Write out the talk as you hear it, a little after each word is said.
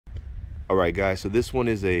All right, guys, so this one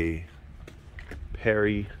is a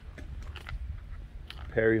Perry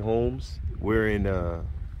Homes. We're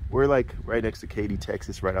like right next to Katy,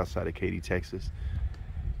 Texas, right outside of Katy, Texas.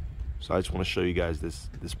 So I just want to show you guys this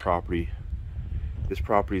property. This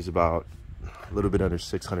property is about a little bit under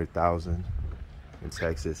 600,000 in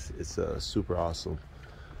Texas. It's super awesome.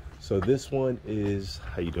 So this one is,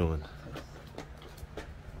 how you doing?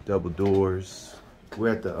 Double doors.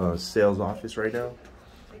 We're at the sales office right now,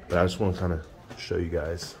 but I just want to kind of show you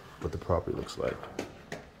guys what the property looks like.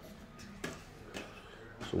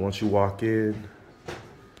 So once you walk in,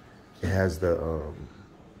 it has the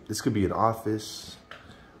this could be an office.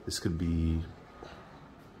 This could be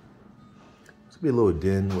a little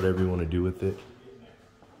den, whatever you want to do with it.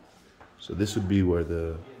 So this would be where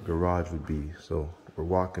the garage would be. So we're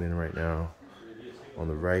walking in right now. On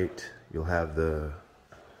the right, you'll have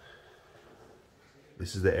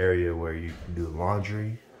this is the area where you can do the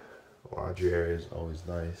laundry. The laundry area is always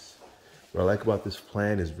nice. What I like about this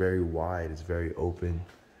plan is very wide, it's very open,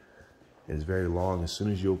 and it's very long. As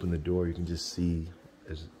soon as you open the door, you can just see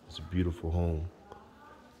it's a beautiful home.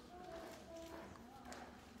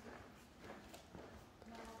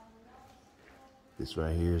 This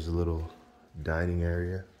right here is a little dining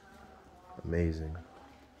area. Amazing.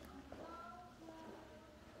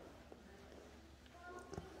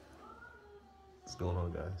 What's going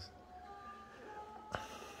on, guys?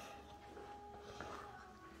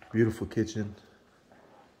 Beautiful kitchen.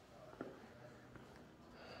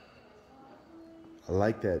 I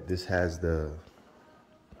like that this has the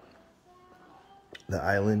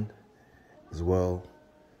island as well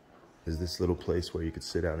as this little place where you could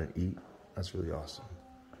sit down and eat. That's really awesome.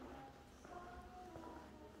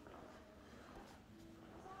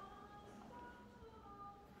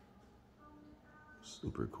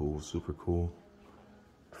 Super cool, super cool.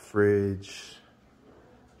 Fridge.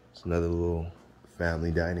 It's another little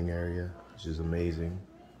family dining area, which is amazing.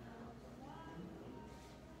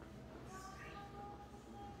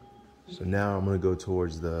 So now I'm gonna go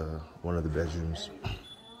towards one of the bedrooms.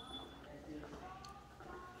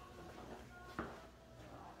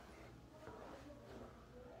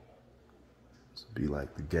 This would be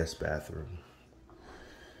like the guest bathroom.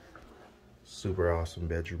 Super awesome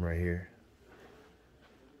bedroom right here.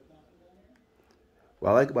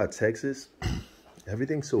 What I like about Texas,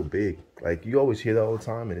 everything's so big. Like, you always hear that all the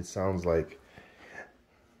time, and it sounds like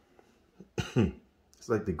it's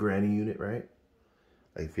like the granny unit, right?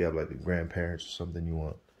 Like if you have like a grandparents or something, you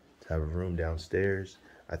want to have a room downstairs.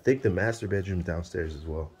 I think the master bedroom's downstairs as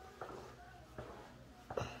well.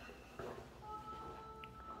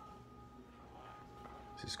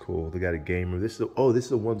 This is cool. They got a game room. This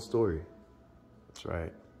is a one story. That's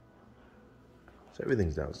right. So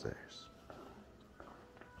everything's downstairs.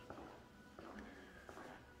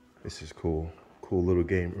 This is cool. Cool little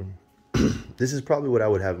game room. This is probably what I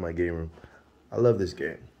would have in my game room. I love this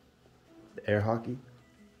game. The air hockey.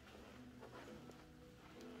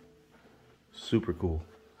 Super cool.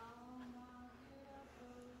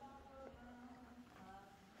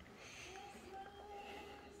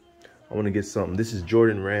 I want to get something. This is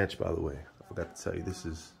Jordan Ranch, by the way. I forgot to tell you, this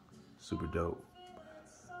is super dope.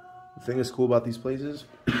 The thing that's cool about these places,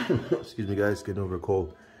 excuse me guys, getting over a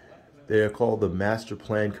cold. They're called the master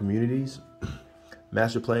plan communities.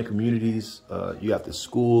 Master plan communities, you have the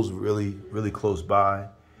schools really, really close by.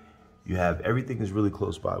 You have everything is really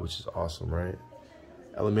close by, which is awesome, right?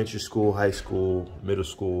 Elementary school, high school, middle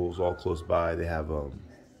schools, all close by. They have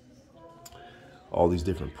all these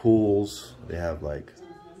different pools. They have like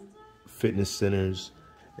fitness centers,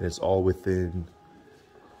 and it's all within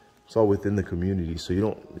the community. So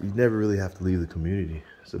you never really have to leave the community.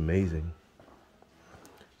 It's amazing.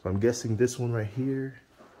 So I'm guessing this one right here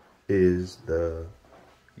is this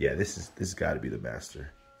has got to be the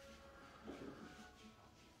master.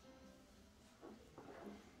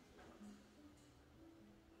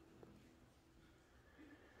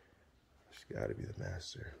 It's got to be the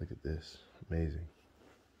master. Look at this. Amazing.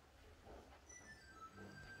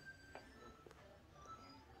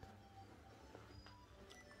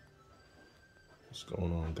 What's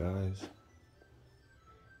going on, guys?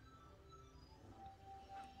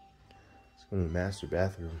 Let's go to the master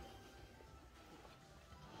bathroom.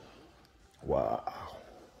 Wow.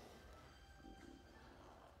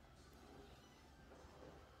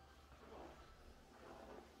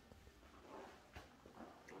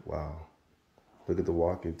 Wow. Look at the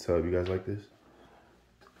walk-in tub. You guys like this?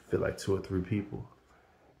 Fit like 2 or 3 people.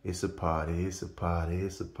 It's a party, it's a party,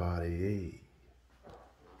 it's a party. Hey.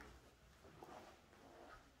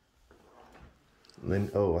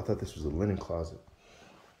 Oh, I thought this was a linen closet.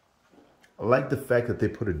 I like the fact that they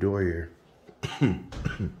put a door here.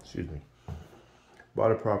 Excuse me.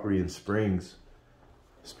 Bought a property in Spring,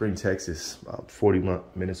 Texas, about 40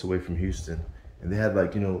 minutes away from Houston. And they had,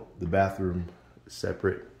 like, you know, the bathroom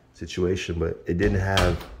separate situation, but it didn't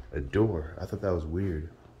have a door. I thought that was weird.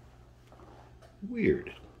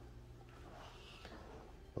 Weird.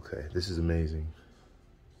 Okay, this is amazing.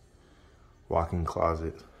 Walk-in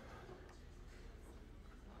closet.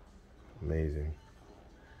 Amazing.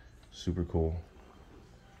 Super cool.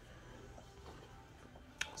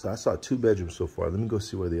 So I saw 2 bedrooms so far. Let me go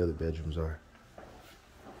see where the other bedrooms are.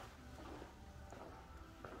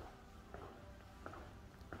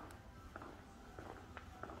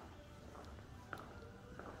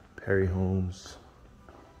 Perry Homes.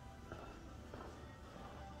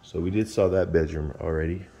 So we did saw that bedroom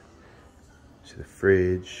already. See the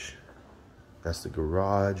fridge. That's the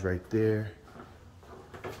garage right there.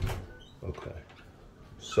 Okay.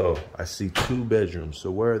 So I see 2 bedrooms.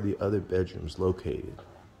 So where are the other bedrooms located?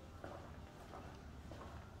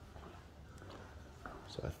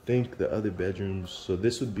 So I think the other bedrooms, so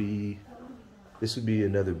this would be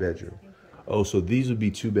another bedroom. Oh, so these would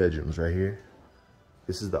be 2 bedrooms right here.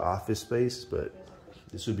 This is the office space, but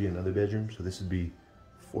this would be another bedroom. So this would be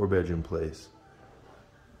 4-bedroom place.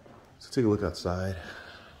 Let's take a look outside.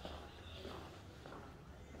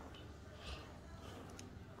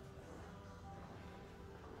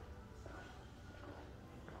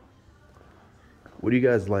 What do you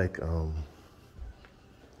guys like? What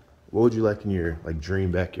would you like in your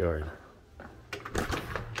dream backyard?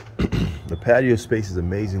 The patio space is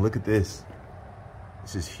amazing. Look at this.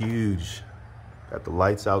 This is huge. Got the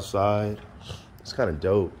lights outside. It's kind of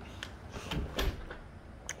dope.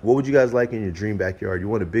 What would you guys like in your dream backyard? You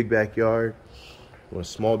want a big backyard? You want a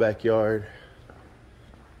small backyard?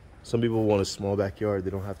 Some people want a small backyard. They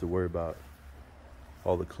don't have to worry about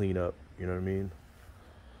all the cleanup. You know what I mean?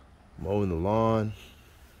 Mowing the lawn.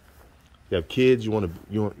 You have kids. You want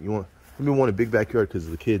a big backyard because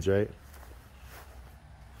of the kids, right?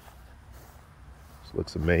 This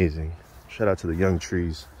looks amazing. Shout out to the young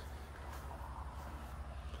trees.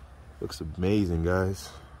 Looks amazing, guys.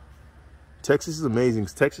 Texas is amazing.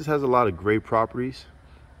 Texas has a lot of great properties.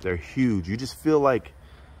 They're huge. You just feel like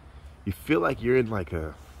you're in like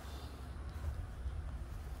a,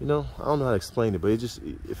 you know, I don't know how to explain it, but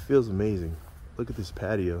it feels amazing. Look at this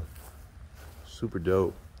patio. Super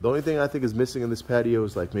dope. The only thing I think is missing in this patio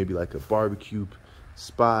is maybe a barbecue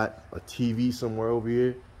spot, a TV somewhere over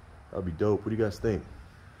here. That'd be dope. What do you guys think?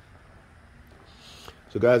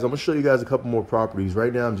 So guys, I'm gonna show you guys a couple more properties.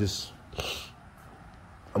 Right now I'm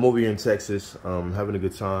over here in Texas, having a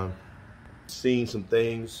good time, seeing some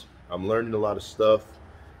things. I'm learning a lot of stuff.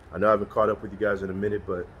 I know I haven't caught up with you guys in a minute,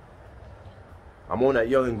 but I'm on that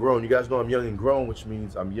young and grown. You guys know I'm young and grown, which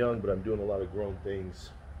means I'm young, but I'm doing a lot of grown things,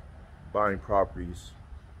 buying properties,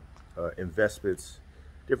 investments,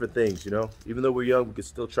 different things, you know. Even though we're young, we can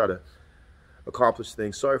still try to accomplish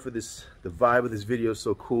things. Sorry for this, the vibe of this video is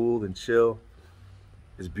so cool and chill.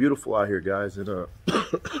 It's beautiful out here, guys, and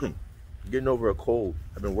getting over a cold.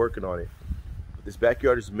 I've been working on it. But this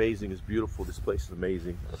backyard is amazing. It's beautiful. This place is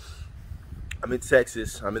amazing. I'm in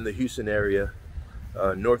Texas. I'm in the Houston area,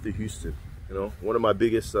 north of Houston. You know, one of my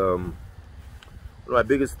biggest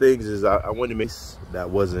things is I wanted to make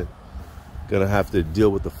that wasn't gonna have to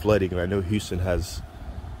deal with the flooding, and I know Houston has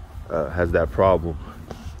that problem.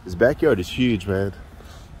 This backyard is huge, man.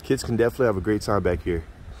 Kids can definitely have a great time back here.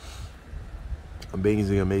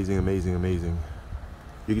 Amazing, amazing, amazing, amazing.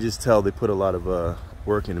 You can just tell they put a lot of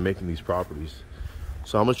work into making these properties.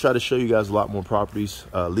 So I'm gonna try to show you guys a lot more properties.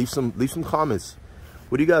 Leave some comments.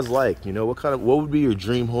 What do you guys like? You know, what would be your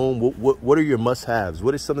dream home? What are your must-haves?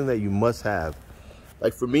 What is something that you must have?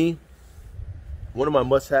 Like for me, one of my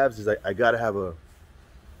must-haves is I gotta have a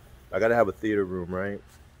theater room, right?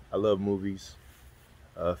 I love movies.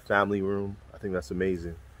 Family room. I think that's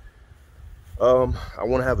amazing. I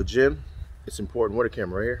want to have a gym. It's important. What a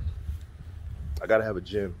camera right here. I gotta have a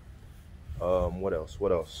gym. What else?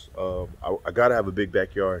 I gotta have a big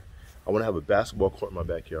backyard. I want to have a basketball court in my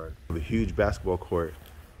backyard. I have a huge basketball court.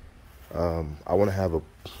 I want to have a.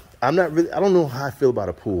 I don't know how I feel about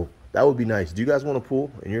a pool. That would be nice. Do you guys want a pool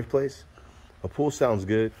in your place? A pool sounds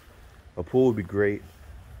good. A pool would be great.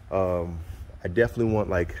 I definitely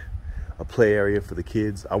want a play area for the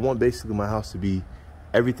kids. I want basically my house to be,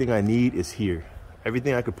 everything I need is here.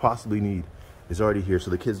 Everything I could possibly need is already here,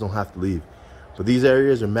 so the kids don't have to leave. But these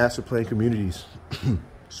areas are master plan communities.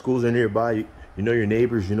 Schools are nearby. You know your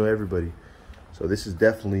neighbors, you know everybody. So this is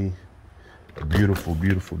definitely a beautiful,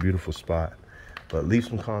 beautiful, beautiful spot. But leave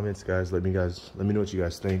some comments, guys. Let me know what you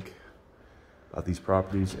guys think about these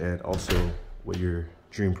properties, and also what your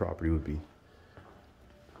dream property would be.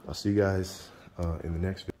 I'll see you guys in the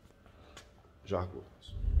next video. Jacques.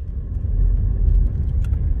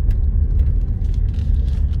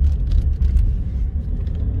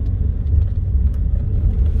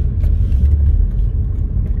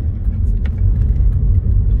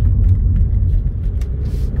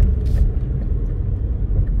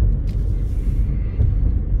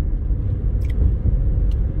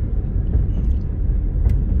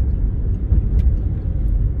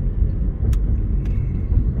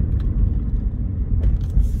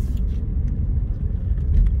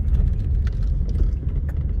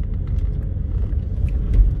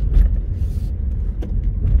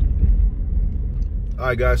 All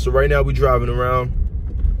right, guys, so right now we're driving around.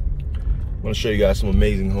 I want to show you guys some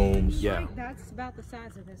amazing homes. Yeah, that's about the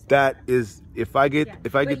size of this. That is, if I get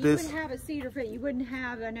this, you wouldn't have a cedar fit. You wouldn't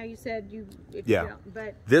have. I know you said you. Yeah, you don't,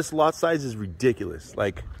 but this lot size is ridiculous.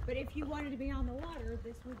 Like, but if you wanted to be on the water,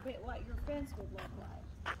 this would be what your fence would look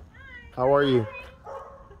like. How are you?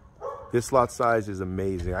 This lot size is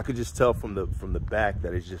amazing. I could just tell from the back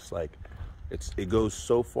that it's just like, it goes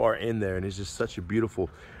so far in there, and it's just such a beautiful.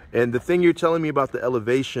 And the thing you're telling me about the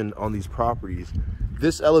elevation on these properties,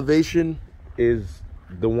 this elevation is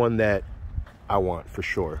the one that I want for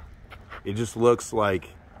sure. It just looks like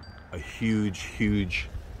a huge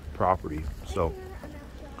property. So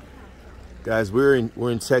guys, we're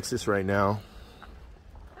in Texas right now.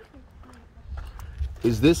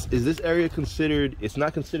 Is this area considered, it's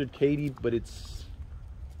not considered Katy, but it's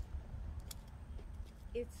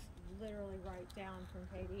literally right down from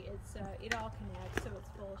Katy. It's it all connects, so it's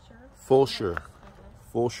Fulshear.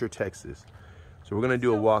 Fulshear, Texas. So we're gonna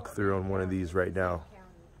do a walkthrough on one of these right now.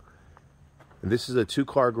 And this is a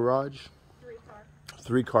 2-car garage.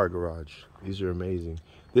 3-car garage. These are amazing.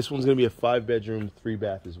 This one's gonna be a 5-bedroom,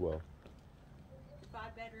 3-bath as well.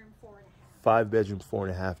 5-bedroom, 4.5. 5-bedroom,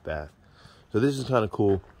 4.5 bath. So this is kind of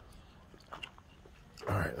cool.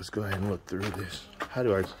 All right, let's go ahead and look through this. How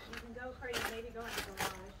do I? You can go crazy, maybe go in the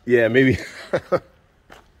garage. Yeah, maybe.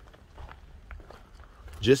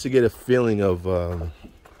 Just to get a feeling of.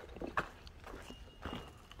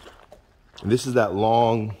 This is that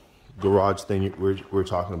long garage thing we're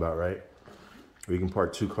talking about, right? We can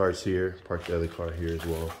park 2 cars here, park the other car here as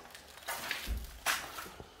well.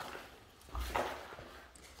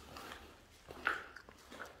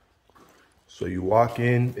 So you walk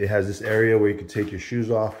in, it has this area where you can take your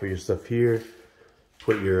shoes off, put your stuff here,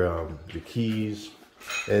 put your keys,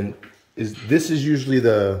 and this is usually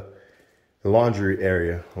the laundry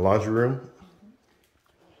area, laundry room.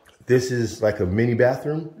 This is like a mini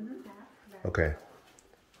bathroom. Okay,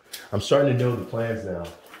 I'm starting to know the plans now.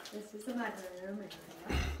 This is the mud room.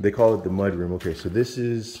 They call it the mud room. Okay, so this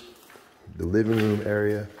is the living room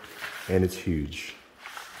area, and it's huge.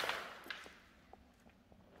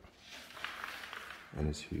 And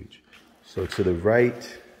it's huge. So to the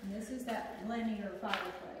right. And this is that linear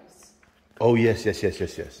fireplace. Oh yes.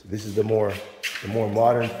 This is the more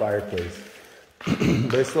modern fireplace,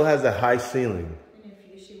 but it still has a high ceiling. And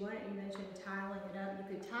if she wanted, you mentioned tiling it up. You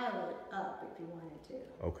could tile it up if you wanted to.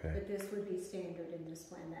 Okay. But this would be standard in this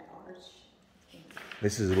plan, that arch.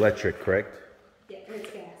 This is electric, correct? Yeah,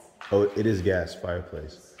 it's gas. Oh, it is gas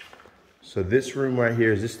fireplace. So this room right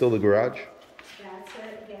here, is this still the garage? That's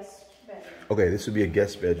a guest bedroom. Okay, this would be a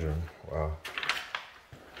guest bedroom. Wow.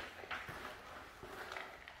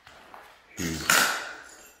 Huge.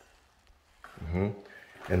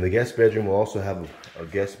 And the guest bedroom will also have a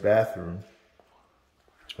guest bathroom.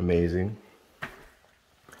 Amazing.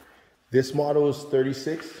 This model is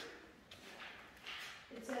 36?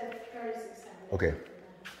 It's a 36. Okay.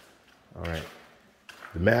 All right.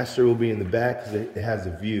 The master will be in the back because it has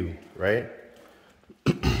a view, right?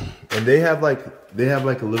 And they have like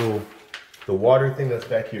a little, the water thing that's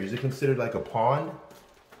back here. Is it considered like a pond?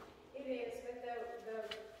 It is, but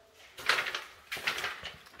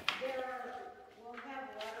we'll have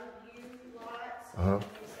water view lots in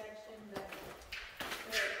this section, but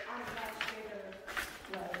I'm not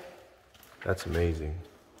sure. That's amazing.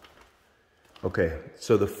 Okay,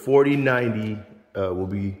 so the 4090 will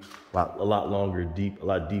be a lot longer, a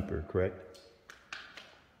lot deeper, correct?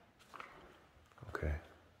 Okay.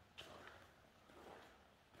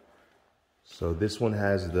 So this one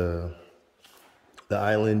has the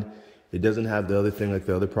island. It doesn't have the other thing like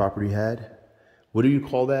the other property had. What do you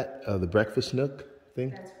call that? The breakfast nook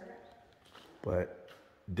thing? That's correct. But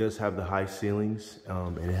it does have the high ceilings,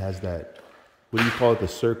 and it has that, what do you call it? The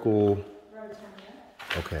circle? Rotunda.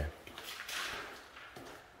 Okay.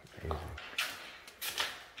 Amazing.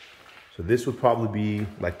 So this would probably be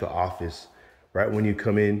like the office, right when you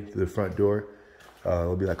come in through the front door.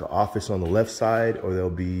 There'll be like an office on the left side, or there'll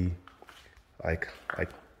be like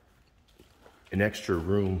an extra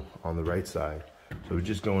room on the right side. So we're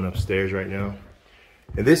just going upstairs right now.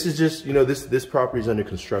 And this is just, you know, this property is under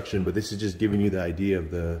construction, but this is just giving you the idea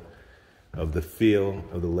of the feel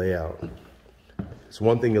of the layout. It's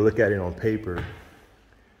one thing to look at it on paper.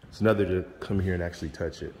 It's another to come here and actually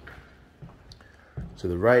touch it. To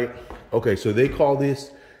the right. Okay, so they call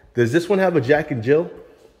this, does this one have a Jack and Jill?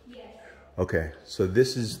 Yes. Okay, so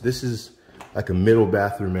this is like a middle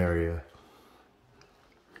bathroom area.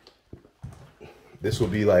 This will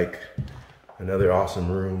be like another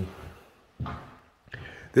awesome room.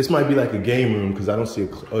 This might be like a game room because I don't see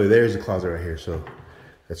oh, there's a closet right here, so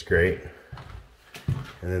that's great.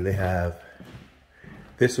 And then they have,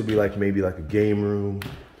 this will be like maybe like a game room,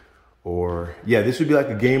 or yeah, this would be like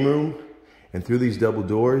a game room. And through these double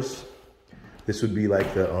doors, this would be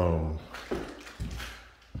like the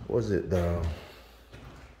what was it, the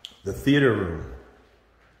theater room.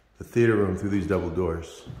 The theater room through these double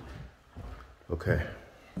doors. Okay.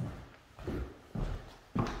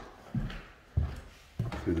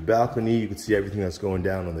 Through the balcony, you can see everything that's going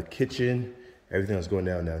down on the kitchen, everything that's going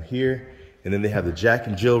down here. And then they have the Jack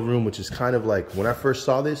and Jill room, which is kind of like, when I first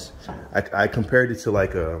saw this, I compared it to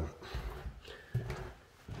like a,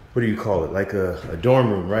 what do you call it? Like a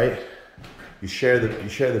dorm room, right? You share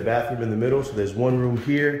the bathroom in the middle. So there's one room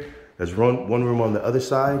here, there's one room on the other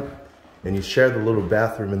side, and you share the little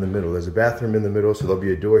bathroom in the middle. There's a bathroom in the middle, so there'll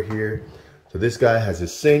be a door here. So this guy has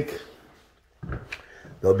his sink.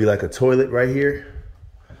 There'll be like a toilet right here.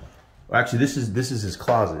 Actually, this is his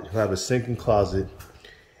closet. He'll have a sink and closet,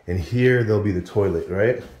 and here there'll be the toilet,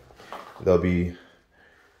 right? There'll be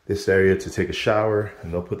this area to take a shower,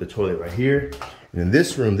 and they'll put the toilet right here. And in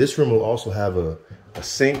this room will also have a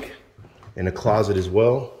sink and a closet as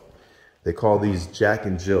well. They call these Jack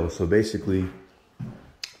and Jill. So basically,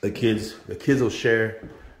 the kids will share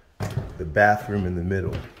the bathroom in the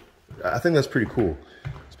middle. I think that's pretty cool,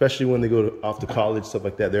 especially when they go off to college, stuff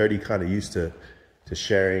like that. They're already kind of used to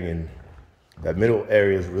sharing, and that middle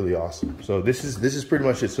area is really awesome. So this is pretty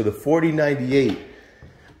much it. So the 4098,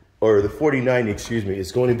 or the 4090, excuse me,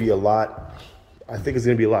 is going to be a lot, I think it's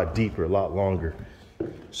going to be a lot deeper, a lot longer.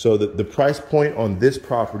 So the price point on this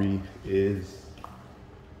property is?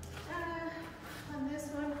 On this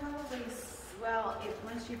one, probably, well,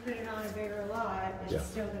 once you put it on a bigger lot, it's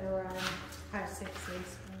still going to run high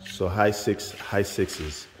sixes. So high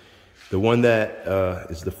sixes. The one that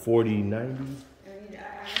is the 4090?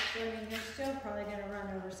 They're still probably going to run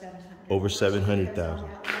over 700. Over 700,000. That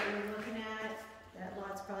lot you're looking at, that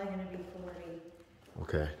lot's probably going to be 40.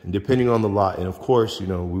 Okay, and depending on the lot, and of course, you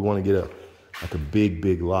know, we want to get like a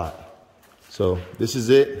big lot. So this is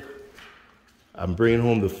it. I'm bringing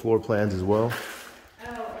home the floor plans as well. Oh,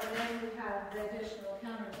 and then we have the additional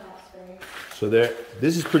countertop space. So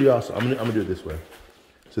this is pretty awesome. I'm gonna do it this way.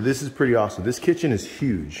 So this is pretty awesome. This kitchen is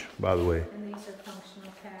huge, by the way. And these are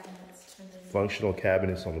functional cabinets. Functional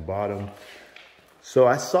cabinets on the bottom. So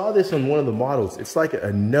I saw this on one of the models. It's like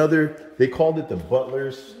another, they called it the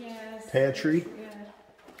butler's pantry. Yeah.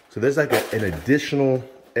 So there's like an additional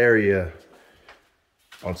area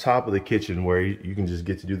on top of the kitchen where you can just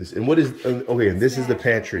get to do this. And what is, okay, and this is the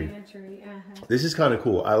pantry. This is kind of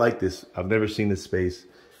cool. I like this. I've never seen this space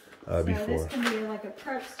before. This can be like a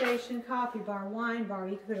prep station, coffee bar, wine bar.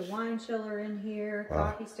 You can put a wine chiller in here,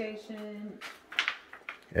 coffee station.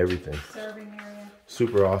 Everything. Serving area.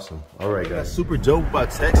 Super awesome. All right, guys. Super dope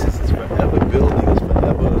about Texas. It's forever building. It's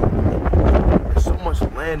forever. There's so much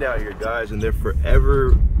land out here, guys, and they're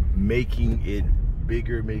forever making it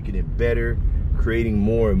bigger, making it better, creating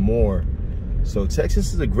more and more. So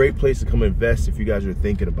Texas is a great place to come invest if you guys are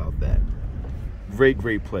thinking about that.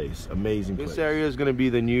 Great place. Amazing place. This area is going to be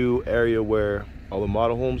the new area where all the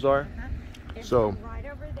model homes are. So right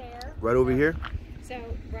over there. Right over here? So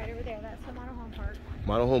right over there, that's the model home park.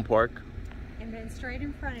 Model home park. And then straight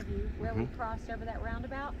in front of you, where we crossed over that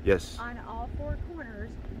roundabout. Yes. On all four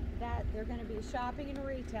corners, that they're going to be shopping and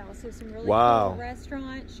retail. So some really wow. cool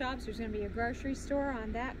restaurant shops. There's going to be a grocery store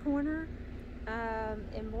on that corner.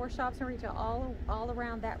 And more shops and retail all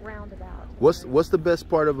around that roundabout. What's the best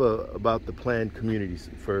part of about the planned communities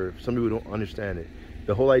for some people who don't understand it?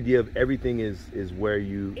 The whole idea of everything is where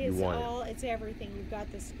you want it. It's everything. You've got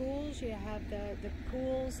the schools, you have the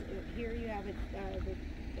pools. Here you have the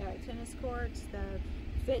tennis courts, the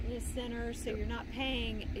fitness centers. So you're not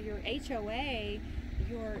paying your HOA.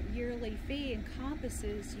 Your yearly fee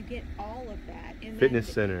encompasses. You get all of that. And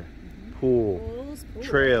fitness center. Pools,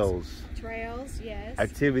 trails, yes.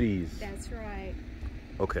 Activities. That's right.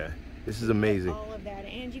 Okay, this is amazing. All of that,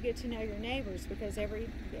 and you get to know your neighbors because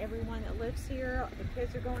everyone that lives here, the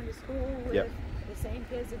kids are going to school with the same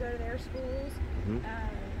kids that go to their schools.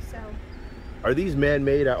 So Are these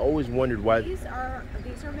man-made? I always wondered why. These are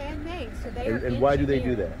man-made, so they are. And why do they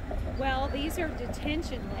do that? Well, these are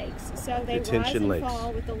detention lakes, so they Detention rise and lakes.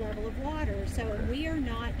 fall with the level of water. So we are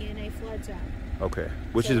not in a flood zone. Okay,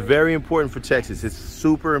 which So is very important for Texas. It's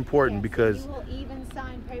super important Yes, because. you will even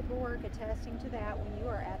sign paperwork attesting to that when you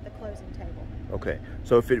are at the closing table. Okay,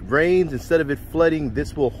 so if it rains, instead of it flooding,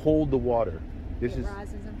 this will hold the water. This It is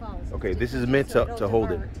rises and falls. okay. It's This is detention, meant so to it'll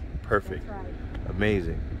hold it. divert. Perfect. That's right.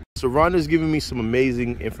 Amazing. So Rhonda's giving me some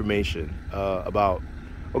amazing information about.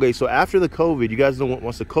 Okay, so after the COVID, you guys know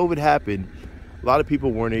once the COVID happened, a lot of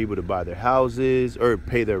people weren't able to buy their houses or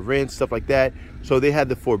pay their rent, stuff like that. So they had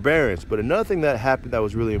the forbearance. But another thing that happened that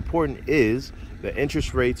was really important is the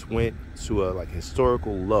interest rates went to a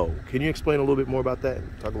historical low. Can you explain a little bit more about that?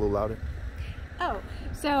 Talk a little louder. Oh,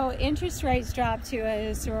 so interest rates dropped to a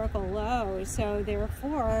historical low, so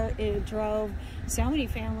therefore it drove so many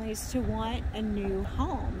families to want a new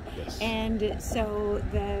home. Yes. And so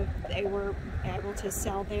they were able to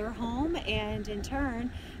sell their home and in turn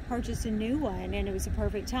purchase a new one, and it was a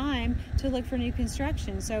perfect time to look for new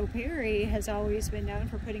construction. So Perry has always been known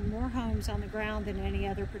for putting more homes on the ground than any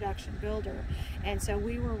other production builder, and so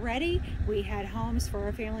we were ready. We had homes for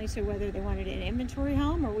our family, so whether they wanted an inventory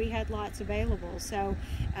home or we had lots available, so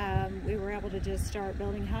we were able to just start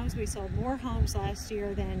building homes. We sold more homes last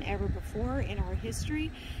year than ever before in our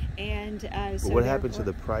history. And so what happened to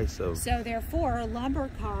the price of? So therefore lumber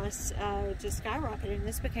costs just skyrocketed, and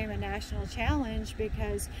this became a national challenge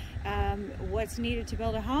because what's needed to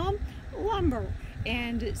build a home? Lumber.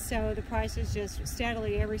 And so the prices just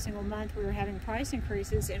steadily every single month we were having price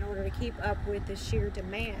increases in order to keep up with the sheer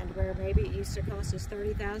demand, where maybe it used to cost us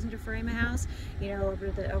 $30,000 to frame a house. You know,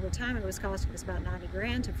 over time it was costing us about 90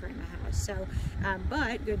 grand to frame a house. So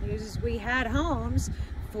but good news is we had homes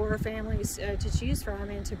for families to choose from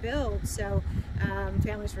and to build. So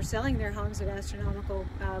families were selling their homes at astronomical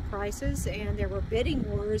prices, and there were bidding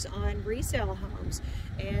wars on resale homes.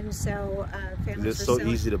 And so families It's were so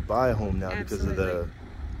easy to buy a home now because of the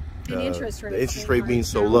interest rate. The interest rate being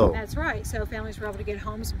so low. That's right. So families were able to get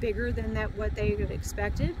homes bigger than what they had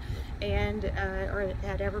expected, and or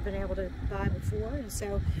had ever been able to buy before. And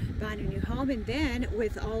so buying a new home, and then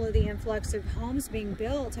with all of the influx of homes being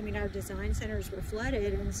built, I mean, our design centers were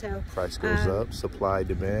flooded, and so price goes up, supply,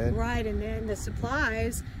 demand. Right, and then the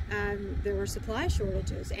supplies, there were supply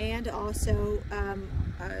shortages, and also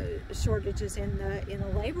shortages in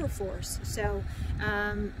the labor force. So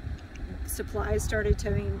supplies started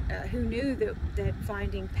to, who knew that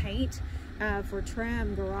finding paint for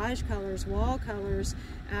trim, garage colors, wall colors,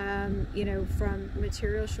 you know, from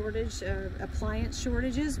material shortage, appliance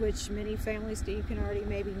shortages, which many families, you can already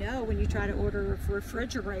maybe know when you try to order a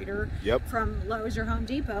refrigerator from Lowe's or Home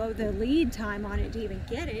Depot, the lead time on it to even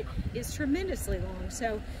get it is tremendously long.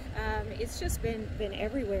 So it's just been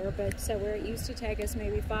everywhere. But so where it used to take us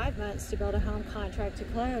maybe 5 months to build a home contract to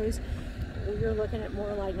close, you're looking at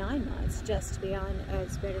more like 9 months just to be on.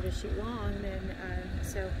 It's better to shoot long than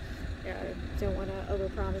don't want to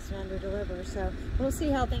overpromise and underdeliver. So we'll see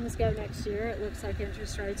how things go next year. It looks like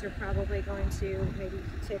interest rates are probably going to maybe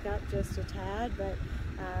tick up just a tad, but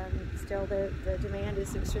still the demand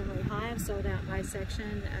is extremely high. I've sold out my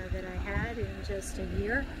section that I had in just a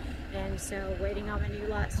year, and so waiting on my new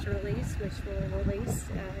lots to release, which will release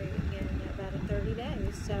in about 30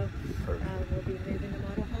 days. So we'll be moving the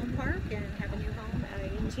model home park and have a new home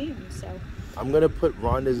in June. So I'm gonna put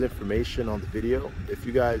Rhonda's information on the video. If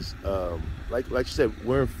you guys, like you said,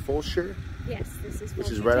 we're in Fulshear. Yes, this is Fulshear,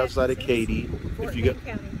 which is right outside of Katy. If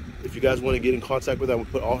you guys want to get in contact with her, we'll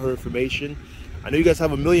put all her information. I know you guys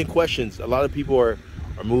have a million questions. A lot of people are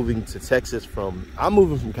moving to Texas I'm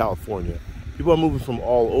moving from California. People are moving from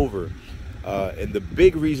all over. And the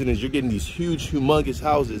big reason is you're getting these huge, humongous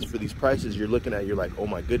houses for these prices you're looking at. You're like, oh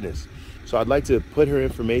my goodness. So I'd like to put her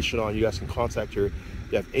information on. You guys can contact her.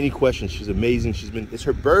 If you have any questions, she's amazing. It's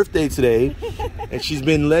her birthday today, and she's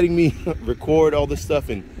been letting me record all this stuff.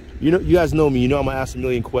 And you guys know me. You know I'm gonna ask a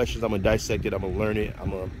million questions. I'm gonna dissect it. I'm gonna learn it. I'm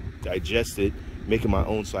gonna digest it, make it my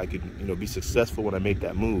own, so I could be successful when I make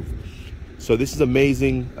that move. So this is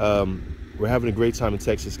amazing. We're having a great time in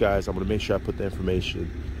Texas, guys. I'm gonna make sure I put the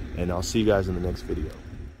information, and I'll see you guys in the next video.